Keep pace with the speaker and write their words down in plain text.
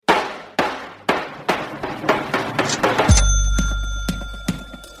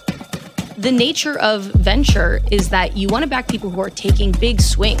the nature of venture is that you want to back people who are taking big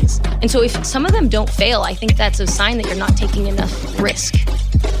swings. And so if some of them don't fail, I think that's a sign that you're not taking enough risk.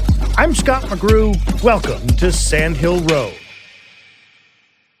 I'm Scott McGrew. Welcome to Sand Hill Road.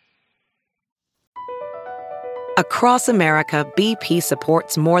 Across America, BP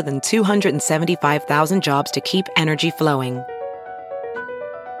supports more than 275,000 jobs to keep energy flowing.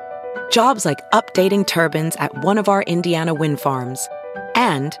 Jobs like updating turbines at one of our Indiana wind farms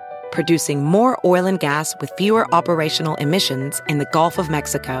and producing more oil and gas with fewer operational emissions in the Gulf of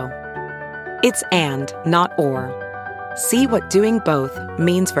Mexico. It's and, not or. See what doing both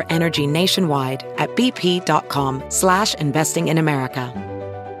means for energy nationwide at bp.com/investing in America.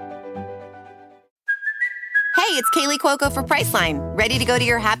 Hey, it's Kaylee Cuoco for Priceline. Ready to go to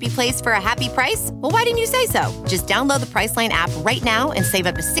your happy place for a happy price? Well, why didn't you say so? Just download the Priceline app right now and save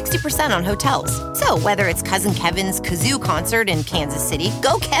up to 60% on hotels. So whether it's Cousin Kevin's Kazoo Concert in Kansas City,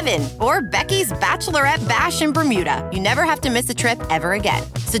 go Kevin, or Becky's Bachelorette Bash in Bermuda, you never have to miss a trip ever again.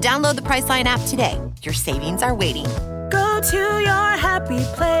 So download the Priceline app today. Your savings are waiting. Go to your happy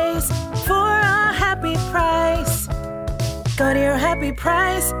place for a happy price. Go to your happy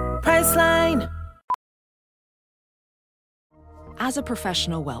price, Priceline. As a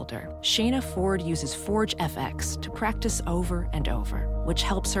professional welder, Shayna Ford uses Forge FX to practice over and over, which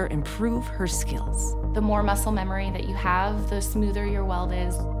helps her improve her skills. The more muscle memory that you have, the smoother your weld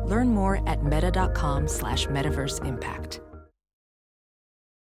is. Learn more at meta.com/metaverse impact.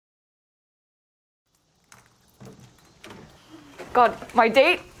 God, my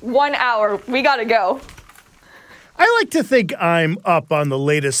date, 1 hour. We gotta go. I like to think I'm up on the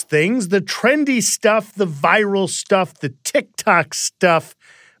latest things, the trendy stuff, the viral stuff, the TikTok stuff,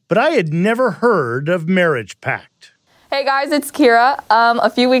 but I had never heard of Marriage Pact. Hey guys, it's Kira. A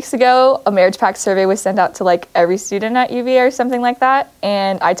few weeks ago, a Marriage Pact survey was sent out to like every student at UVA or something like that,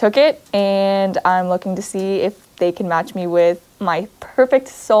 and I took it, and I'm looking to see if they can match me with my perfect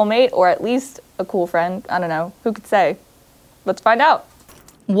soulmate or at least a cool friend. I don't know. Who could say? Let's find out.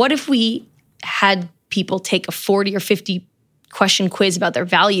 What if we had people take a 40 or 50 question quiz about their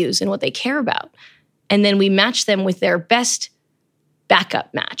values and what they care about, and then we match them with their best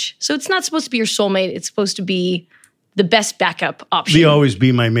backup match? So it's not supposed to be your soulmate. It's supposed to be the best backup option. The always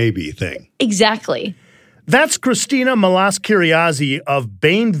be my maybe thing. Exactly. That's Christina Malas-Kiriazi of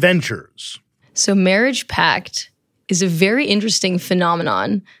Bain Ventures. So Marriage Pact is a very interesting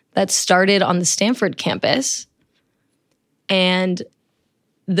phenomenon that started on the Stanford campus, and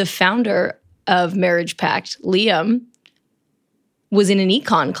the founder of Marriage Pact, Liam, was in an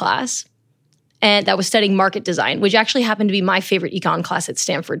econ class and that was studying market design, which actually happened to be my favorite econ class at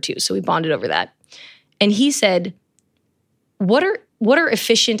Stanford too. So we bonded over that. And he said, what are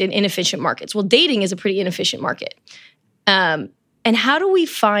efficient and inefficient markets? Well, dating is a pretty inefficient market. And how do we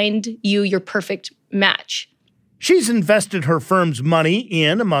find you your perfect match? She's invested her firm's money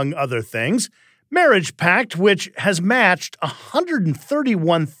in, among other things, Marriage Pact, which has matched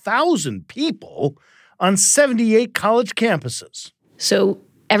 131,000 people on 78 college campuses. So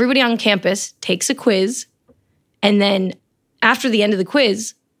everybody on campus takes a quiz, and then after the end of the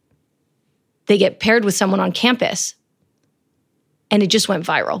quiz, they get paired with someone on campus, and it just went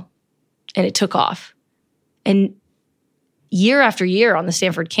viral, and it took off. And year after year on the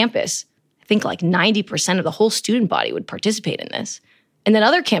Stanford campus, I think like 90% of the whole student body would participate in this. And then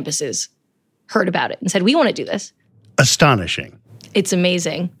other campuses heard about it and said, we want to do this. Astonishing. It's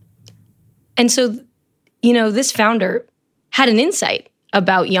amazing. And so, this founder had an insight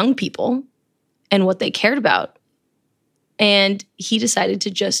about young people and what they cared about. And he decided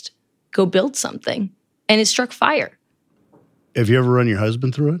to just go build something. And it struck fire. Have you ever run your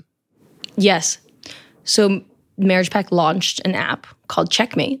husband through it? Yes. So Marriage Pact launched an app called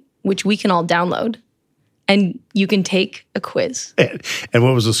Checkmate, which we can all download. And you can take a quiz. And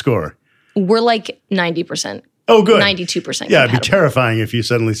what was the score? We're like 90%. Oh, good. 92% Yeah, compatible. it'd be terrifying if you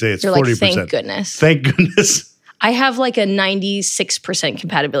suddenly say it's You're 40%. Like, thank goodness. Thank goodness. I have like a 96%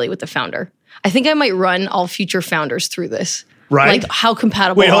 compatibility with the founder. I think I might run all future founders through this. Right. Like, how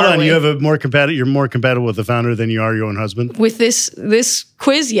compatible Wait, hold are on. we? You have you're more compatible with the founder than you are your own husband? With this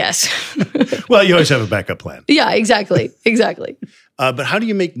quiz, yes. Well, you always have a backup plan. Yeah, exactly. Exactly. But how do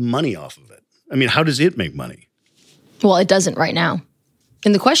you make money off of it? I mean, how does it make money? Well, it doesn't right now.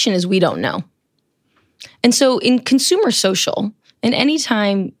 And the question is, we don't know. And so in consumer social, and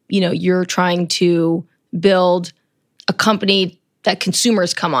anytime, you're trying to build a company that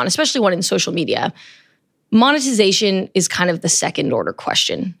consumers come on, especially one in social media, monetization is kind of the second order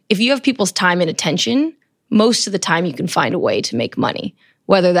question. If you have people's time and attention, most of the time you can find a way to make money,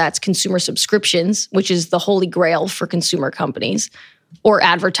 whether that's consumer subscriptions, which is the holy grail for consumer companies, or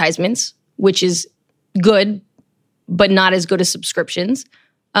advertisements, which is good, but not as good as subscriptions.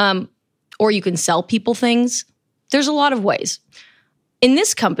 Or you can sell people things. There's a lot of ways. In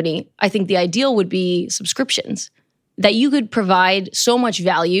this company, I think the ideal would be subscriptions, that you could provide so much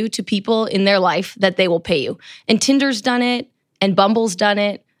value to people in their life that they will pay you. And Tinder's done it, and Bumble's done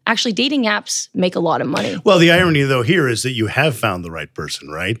it. Actually, dating apps make a lot of money. Well, the irony, though, here is that you have found the right person,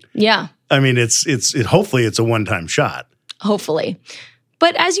 right? Yeah. I mean, hopefully it's a one-time shot. Hopefully.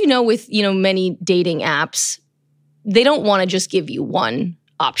 But as you know, with many dating apps, they don't want to just give you one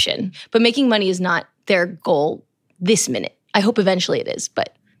option. But making money is not their goal this minute. I hope eventually it is,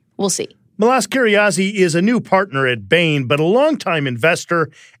 but we'll see. Melas Kiriazi is a new partner at Bain, but a longtime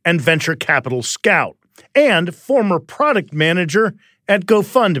investor and venture capital scout, and former product manager at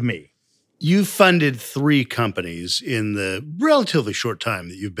GoFundMe. You've funded 3 companies in the relatively short time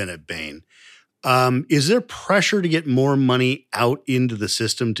that you've been at Bain. Is there pressure to get more money out into the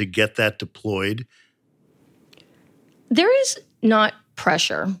system to get that deployed? There is not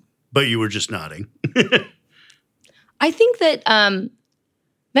pressure. But you were just nodding. I think that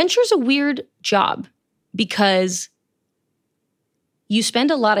venture is a weird job because you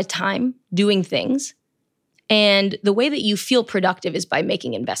spend a lot of time doing things, and the way that you feel productive is by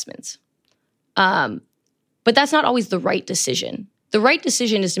making investments. But that's not always the right decision. The right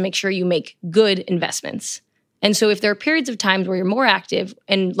decision is to make sure you make good investments. And so if there are periods of times where you're more active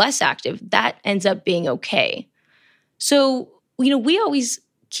and less active, that ends up being okay. So, we always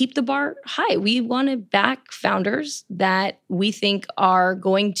keep the bar high. We want to back founders that we think are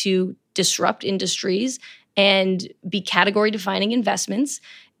going to disrupt industries and be category-defining investments.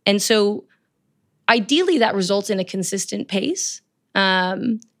 And so ideally that results in a consistent pace.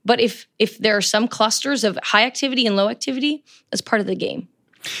 But if there are some clusters of high activity and low activity, that's part of the game.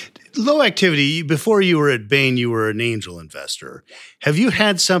 Low activity, before you were at Bain, you were an angel investor. Have you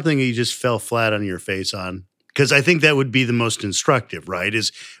had something that you just fell flat on your face on? Because I think that would be the most instructive, right?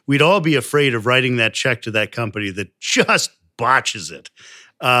 Is we'd all be afraid of writing that check to that company that just botches it.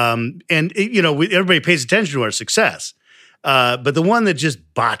 Everybody pays attention to our success. But the one that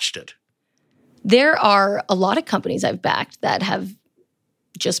just botched it. There are a lot of companies I've backed that have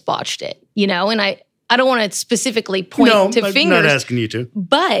just botched it, and I don't want to specifically point to fingers. I'm not asking you to.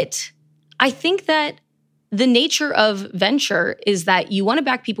 But I think that the nature of venture is that you want to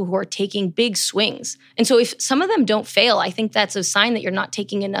back people who are taking big swings. And so if some of them don't fail, I think that's a sign that you're not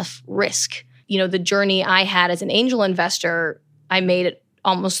taking enough risk. The journey I had as an angel investor, I made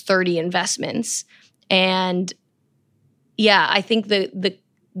almost 30 investments. And yeah, I think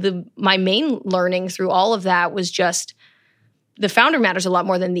my main learning through all of that was just the founder matters a lot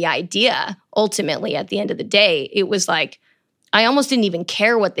more than the idea. Ultimately, at the end of the day, it was like, I almost didn't even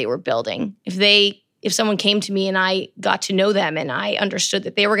care what they were building. If someone came to me and I got to know them and I understood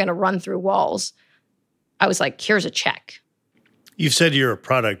that they were going to run through walls, I was like, here's a check. You've said you're a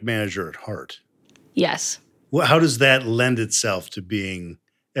product manager at heart. Yes. Well, how does that lend itself to being,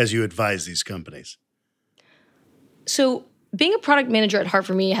 as you advise these companies? So being a product manager at heart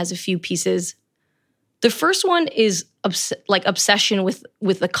for me has a few pieces. The first one is obsession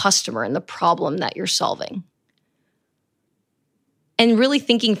with the customer and the problem that you're solving. And really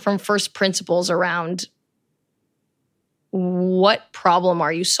thinking from first principles around what problem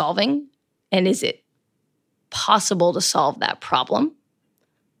are you solving? And is it possible to solve that problem?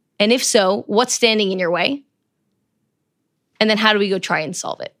 And if so, what's standing in your way? And then how do we go try and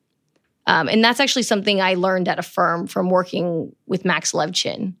solve it? And that's actually something I learned at a firm from working with Max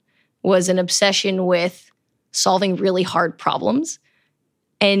Levchin, was an obsession with solving really hard problems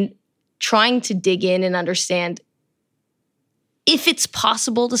and trying to dig in and understand if it's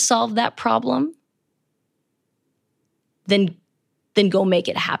possible to solve that problem, then go make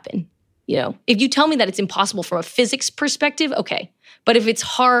it happen. If you tell me that it's impossible from a physics perspective, okay. But if it's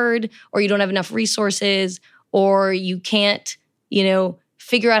hard or you don't have enough resources or you can't,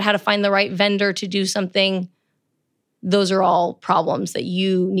 figure out how to find the right vendor to do something, those are all problems that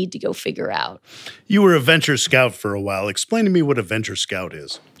you need to go figure out. You were a venture scout for a while. Explain to me what a venture scout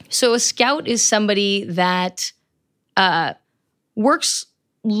is. So a scout is somebody that works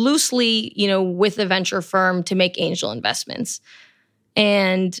loosely, with a venture firm to make angel investments.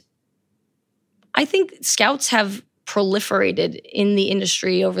 And I think scouts have proliferated in the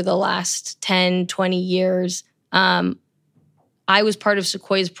industry over the last 10, 20 years. I was part of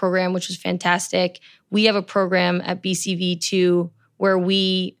Sequoia's program, which was fantastic. We have a program at BCV too, where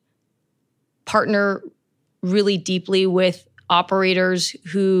we partner really deeply with operators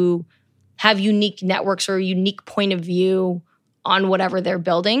who have unique networks or a unique point of view on whatever they're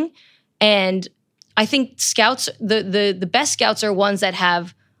building. And I think scouts, the best scouts are ones that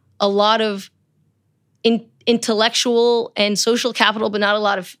have a lot of intellectual and social capital, but not a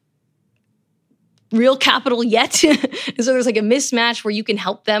lot of real capital yet. And so there's like a mismatch where you can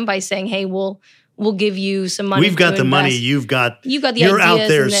help them by saying, hey, we'll give you some money. We've got the money. You've got the you're ideas out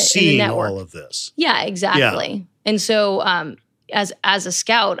there and seeing the network. all of this. Yeah, exactly. Yeah. And so as a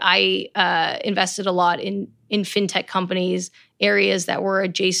scout, I invested a lot in fintech companies, areas that were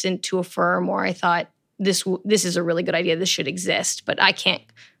adjacent to a firm where I thought this is a really good idea. This should exist, but I can't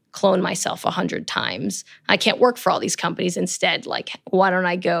clone myself 100 times. I can't work for all these companies. Instead, like, why don't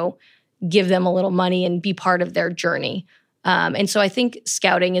I go give them a little money and be part of their journey? And so I think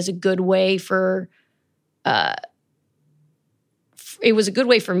scouting is a good way for, it was a good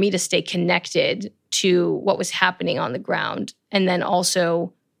way for me to stay connected to what was happening on the ground, and then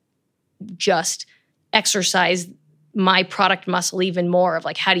also just exercise my product muscle even more of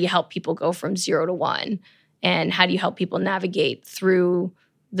like, how do you help people go from 0 to 1? And how do you help people navigate through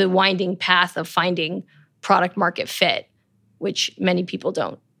the winding path of finding product market fit, which many people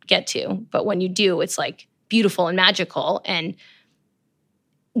don't get to. But when you do, it's like beautiful and magical. And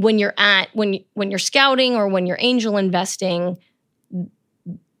when you're scouting or when you're angel investing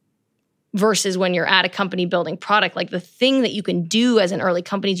versus when you're at a company building product, like the thing that you can do as an early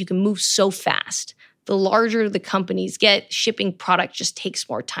company is you can move so fast. The larger the companies get, shipping product just takes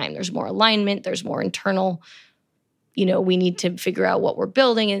more time. There's more alignment. There's more internal, we need to figure out what we're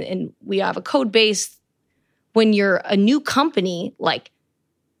building, and we have a code base. When you're a new company, like,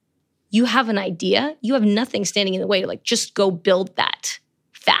 you have an idea, you have nothing standing in the way to like just go build that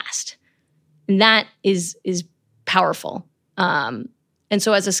fast. And that is powerful. And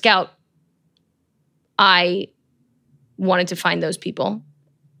so as a scout, I wanted to find those people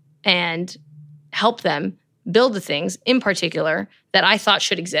and help them build the things in particular that I thought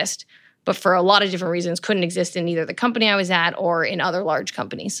should exist, but for a lot of different reasons couldn't exist in either the company I was at or in other large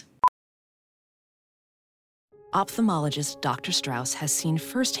companies. Ophthalmologist Dr. Strauss has seen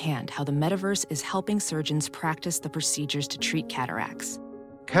firsthand how the metaverse is helping surgeons practice the procedures to treat cataracts.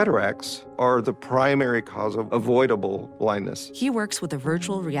 Cataracts are the primary cause of avoidable blindness. He works with a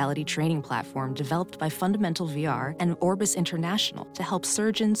virtual reality training platform developed by Fundamental VR and Orbis International to help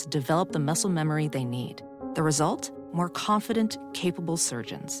surgeons develop the muscle memory they need. The result? More confident, capable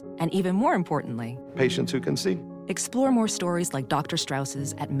surgeons. And even more importantly, patients who can see. Explore more stories like Dr.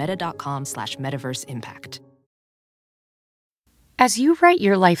 Strauss's at meta.com/metaverseimpact. As you write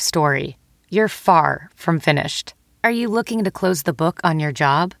your life story, you're far from finished. Are you looking to close the book on your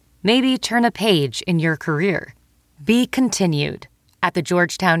job? Maybe turn a page in your career? Be continued at the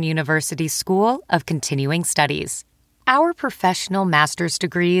Georgetown University School of Continuing Studies. Our professional master's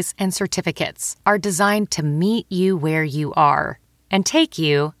degrees and certificates are designed to meet you where you are and take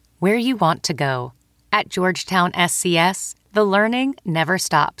you where you want to go. At Georgetown SCS, the learning never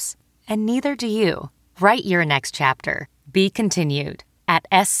stops, and neither do you. Write your next chapter. Be continued at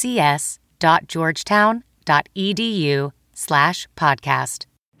scs.georgetown.edu/podcast.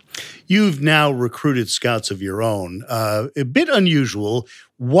 You've now recruited scouts of your own. A bit unusual.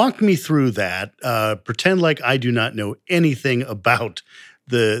 Walk me through that. Pretend like I do not know anything about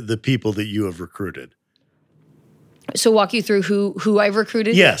the people that you have recruited. So walk you through who I've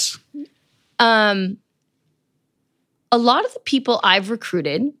recruited? Yes. A lot of the people I've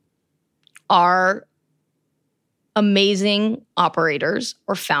recruited are amazing operators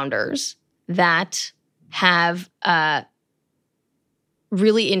or founders that have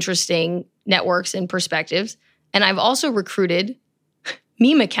really interesting networks and perspectives. And I've also recruited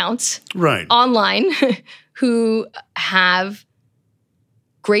meme accounts online who have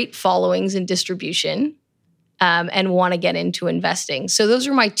great followings and distribution and want to get into investing. So those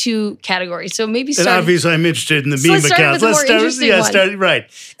are my two categories. So maybe and obviously I'm interested in the meme accounts. Let's start. Right.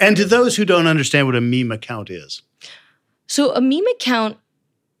 And to those who don't understand what a meme account is. So a meme account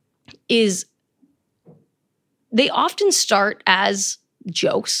is, they often start as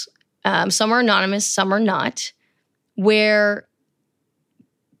jokes. Some are anonymous, some are not, where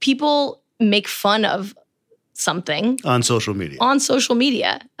people make fun of something. On social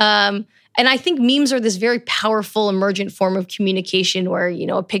media. And I think memes are this very powerful, emergent form of communication where,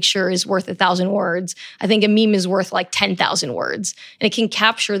 a picture is worth 1,000 words. I think a meme is worth like 10,000 words. And it can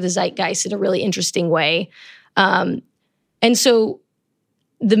capture the zeitgeist in a really interesting way. And so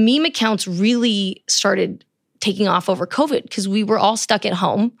the meme accounts really started taking off over COVID because we were all stuck at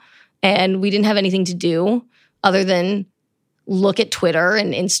home and we didn't have anything to do other than look at Twitter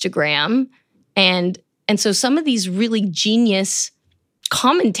and Instagram. And so some of these really genius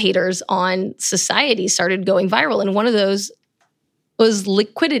commentators on society started going viral. And one of those was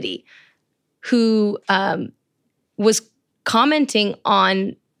Liquidity, who was commenting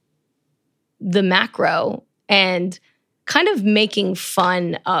on the macro and kind of making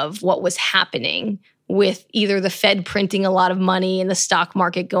fun of what was happening with either the Fed printing a lot of money and the stock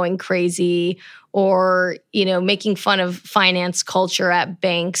market going crazy, or, making fun of finance culture at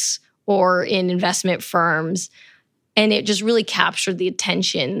banks or in investment firms. And it just really captured the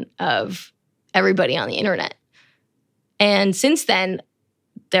attention of everybody on the internet. And since then,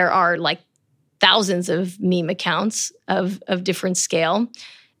 there are like thousands of meme accounts of different scale.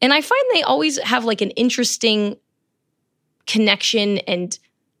 And I find they always have like an interesting connection, and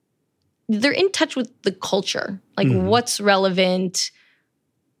they're in touch with the culture. Like what's relevant,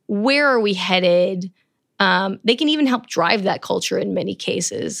 where are we headed? They can even help drive that culture in many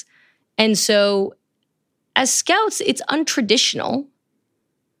cases. And so as scouts, it's untraditional,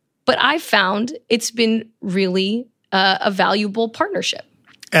 but I've found it's been really a valuable partnership.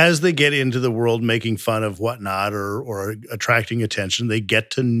 As they get into the world making fun of whatnot or attracting attention, they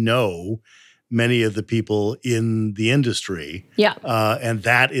get to know many of the people in the industry. Yeah. And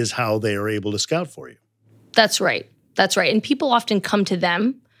that is how they are able to scout for you. That's right. That's right. And people often come to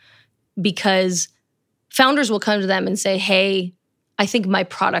them because founders will come to them and say, hey, I think my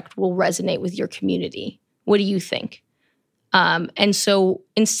product will resonate with your community. What do you think? And so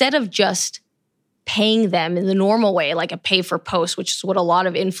instead of just paying them in the normal way, like a pay for post, which is what a lot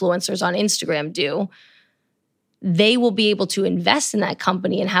of influencers on Instagram do, they will be able to invest in that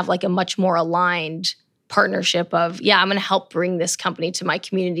company and have like a much more aligned partnership of, I'm going to help bring this company to my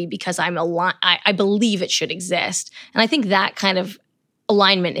community because I believe it should exist. And I think that kind of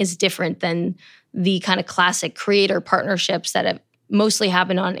alignment is different than the kind of classic creator partnerships that have mostly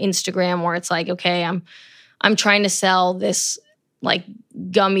happen on Instagram, where it's like, okay, I'm trying to sell this like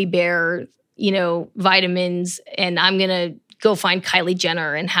gummy bear, vitamins, and I'm going to go find Kylie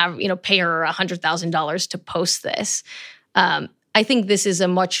Jenner and have, pay her $100,000 to post this. I think this is a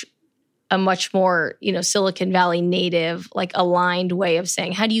much more, Silicon Valley native, like aligned way of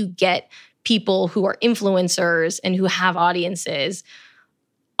saying, how do you get people who are influencers and who have audiences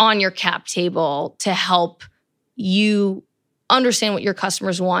on your cap table to help you understand what your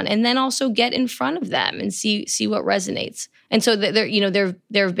customers want, and then also get in front of them and see what resonates. And so there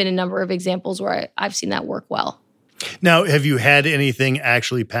have been a number of examples where I've seen that work well. Now, have you had anything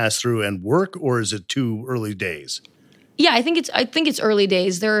actually pass through and work, or is it too early days? Yeah, I think it's early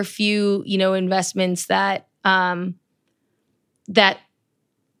days. There are a few, investments that that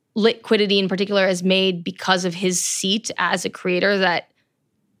Liquidity in particular has made because of his seat as a creator that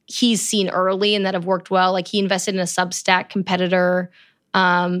he's seen early and that have worked well. Like he invested in a Substack competitor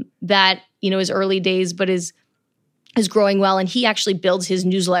that, is early days, but is growing well. And he actually builds his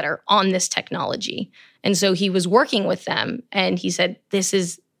newsletter on this technology. And so he was working with them and he said, this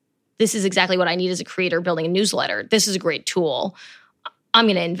is exactly what I need as a creator building a newsletter. This is a great tool. I'm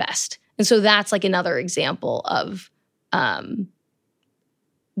going to invest. And so that's like another example of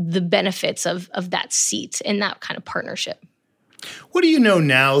the benefits of that seat and that kind of partnership. What do you know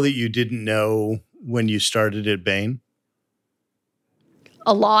now that you didn't know when you started at Bain?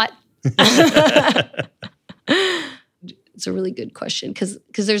 A lot. It's a really good question because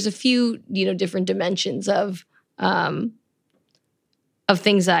there's a few, different dimensions of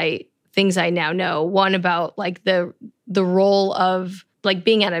things I now know. One about like the role of like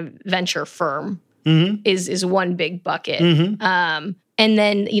being at a venture firm is one big bucket. And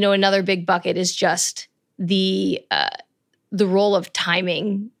then, another big bucket is just the role of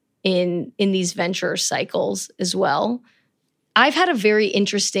timing in these venture cycles as well. I've had a very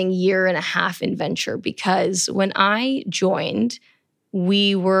interesting year and a half in venture because when I joined,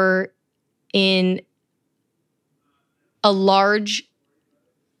 we were in a large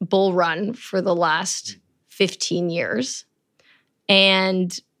bull run for the last 15 years.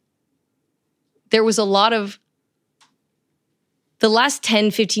 And there was a lot of, the last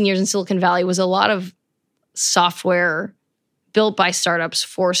 10, 15 years in Silicon Valley was a lot of software built by startups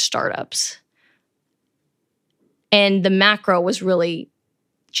for startups. And the macro was really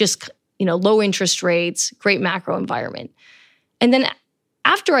just, low interest rates, great macro environment. And then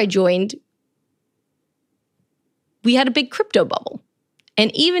after I joined, we had a big crypto bubble.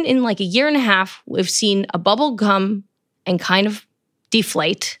 And even in like a year and a half, we've seen a bubble come and kind of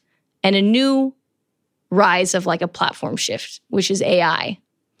deflate and a new rise of like a platform shift, which is AI.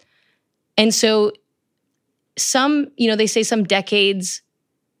 And so they say some decades,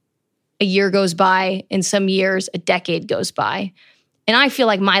 a year goes by, and some years, a decade goes by. And I feel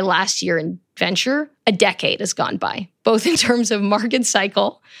like my last year in venture, a decade has gone by, both in terms of market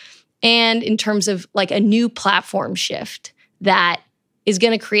cycle and in terms of like a new platform shift that is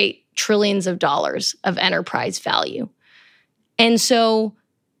going to create trillions of dollars of enterprise value. And so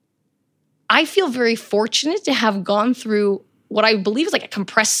I feel very fortunate to have gone through what I believe is like a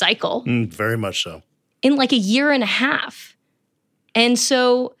compressed cycle. Very much so. In like a year and a half. And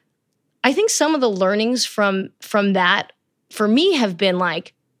so I think some of the learnings from that for me have been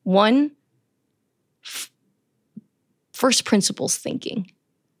like, one, first principles thinking.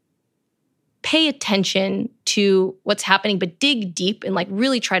 Pay attention to what's happening, but dig deep and like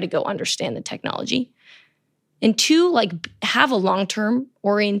really try to go understand the technology. And two, like have a long-term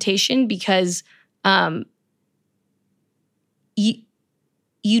orientation because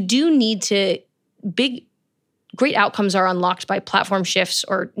you do need to, great outcomes are unlocked by platform shifts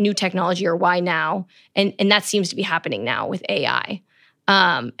or new technology or why now. And that seems to be happening now with AI.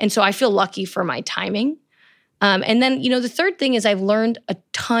 And so I feel lucky for my timing. And then, the third thing is I've learned a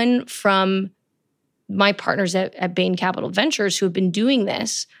ton from my partners at Bain Capital Ventures who have been doing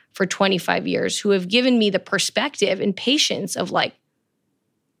this for 25 years, who have given me the perspective and patience of like,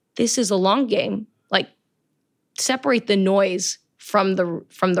 this is a long game. Like, separate the noise from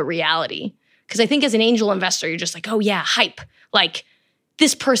the reality. Because I think as an angel investor, you're just like, oh yeah, hype. Like,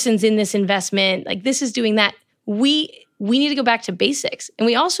 this person's in this investment. Like, this is doing that. We need to go back to basics. And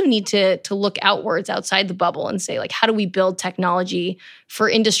we also need to look outwards, outside the bubble and say, like, how do we build technology for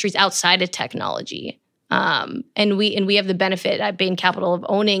industries outside of technology? And we have the benefit at Bain Capital of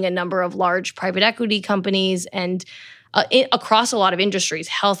owning a number of large private equity companies and across a lot of industries,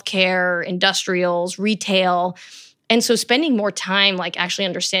 healthcare, industrials, retail. And so spending more time like actually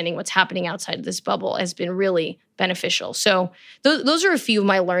understanding what's happening outside of this bubble has been really beneficial. So those are a few of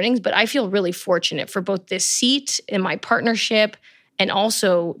my learnings, but I feel really fortunate for both this seat in my partnership and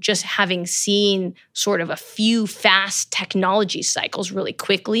also just having seen sort of a few fast technology cycles really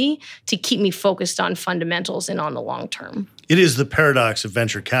quickly to keep me focused on fundamentals and on the long term. It is the paradox of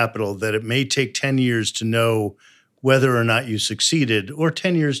venture capital that it may take 10 years to know whether or not you succeeded or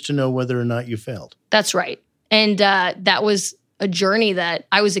 10 years to know whether or not you failed. That's right. And that was a journey that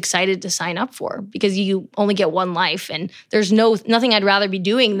I was excited to sign up for because you only get one life, and there's nothing I'd rather be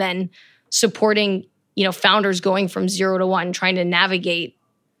doing than supporting, founders going from 0 to 1, trying to navigate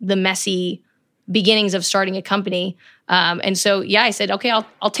the messy beginnings of starting a company. And so, yeah, I said, okay,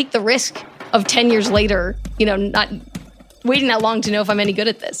 I'll take the risk of 10 years later, not waiting that long to know if I'm any good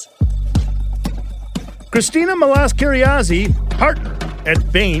at this. Christina Malaskariazi, partner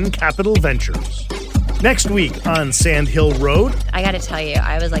at Bain Capital Ventures. Next week on Sand Hill Road. I got to tell you,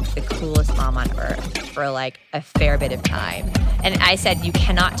 I was like the coolest mom on earth for like a fair bit of time. And I said, you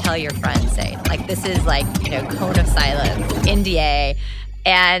cannot tell your friends, Zane. Like, this is like, cone of silence, NDA.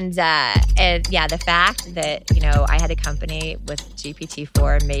 And yeah, the fact that, I had a company with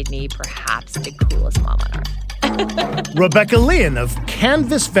GPT-4 made me perhaps the coolest mom on earth. Rebecca Lyon of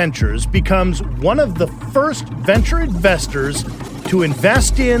Canvas Ventures becomes one of the first venture investors to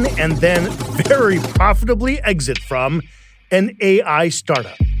invest in and then very profitably exit from an AI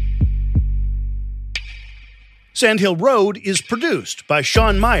startup. Sand Hill Road is produced by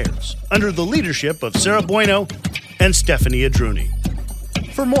Sean Myers under the leadership of Sarah Bueno and Stephanie Adruni.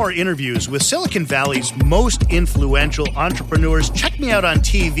 For more interviews with Silicon Valley's most influential entrepreneurs, check me out on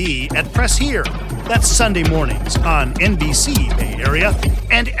TV at Press Here. That's Sunday mornings on NBC Bay Area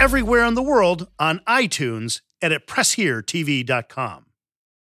and everywhere in the world on iTunes and at PressHereTV.com.